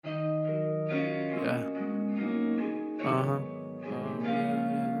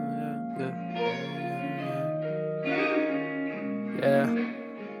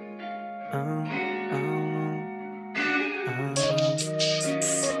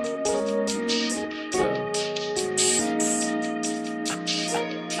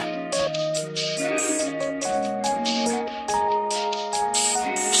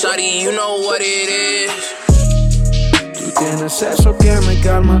Naughty, you know what it is. Tú tienes eso que me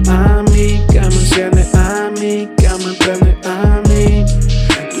calma a mí, que me enciende a mí, que me prende a mí.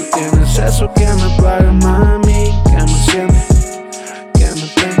 Tú tienes eso que me apaga, mami, que me enciende, que me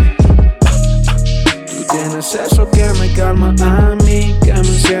prende. Tú tienes eso que me calma a mí, que me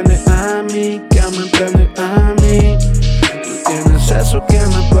enciende a mí, que me prende a mí. Tú tienes eso que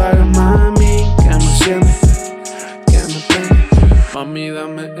me apaga, mami, que me enciende, que me prende. Mami,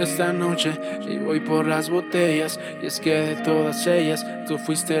 dame esta noche y voy por las botellas. Y es que de todas ellas tú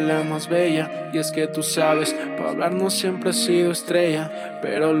fuiste la más bella. Y es que tú sabes, para hablar no siempre he sido estrella,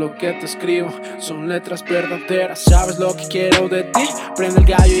 pero lo que te escribo son letras verdaderas. Sabes lo que quiero de ti, prende el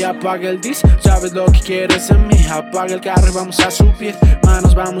gallo y apaga el dis. Sabes lo que quieres de mí, apaga el carro y vamos a subir.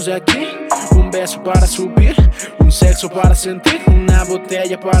 Manos, vamos de aquí, un beso para subir, un sexo para sentir, una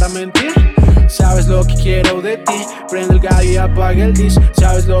botella para mentir. Sabes lo que quiero de ti, prende el gallo y apaga el dis.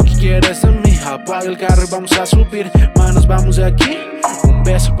 Sabes lo que quieres de mí, apaga el carro y vamos a subir. Manos, vamos de aquí, un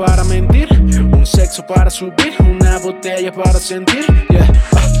beso para mentir, un sexo para subir, una botella para sentir, yeah.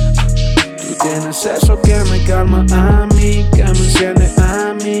 Tú tienes eso que me calma a mí, que me enciende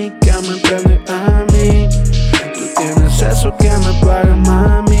a mí, que me prende a mí. Tú tienes eso que me apaga,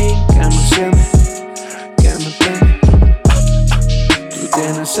 mami, que me enciende, que me prende. Tú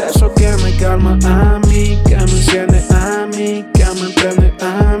tienes eso que me calma a mí, que me enciende a mí, que me prende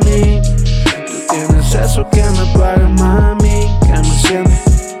a mí. Tú tienes eso que me apaga, mami, que me enciende,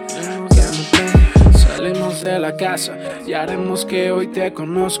 que me prende. Salimos de la casa y haremos que hoy te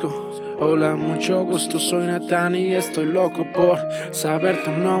conozco. Hola, mucho gusto, soy Nathan y estoy loco por saber tu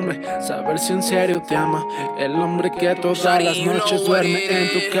nombre, saber si en serio te ama, el hombre que todas las noches duerme en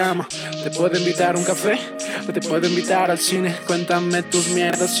tu cama. Te puedo invitar a un café, o te puedo invitar al cine. Cuéntame tus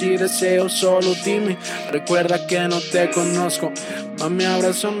mierdas y deseos, solo dime. Recuerda que no te conozco, mami,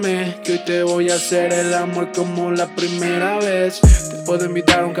 abrázame, que hoy te voy a hacer el amor como la primera vez. Te puedo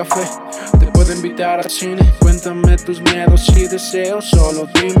invitar a un café, te puedo invitar al cine. Cuéntame tus miedos y deseos, solo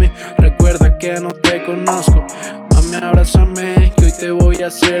dime. Recuerda que no te conozco, mami, abrázame, que hoy te voy a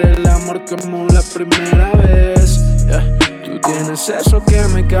hacer el amor como la primera vez, yeah. Tú tienes eso que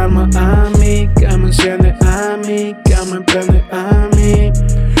me calma a mí, que me enciende a mí, que me prende a mí.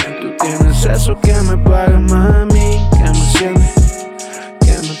 Tú tienes eso que me apaga, mami, que me enciende,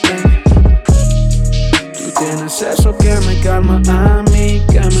 que me prende. Tú tienes eso que me calma a mí,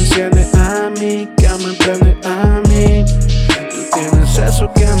 que me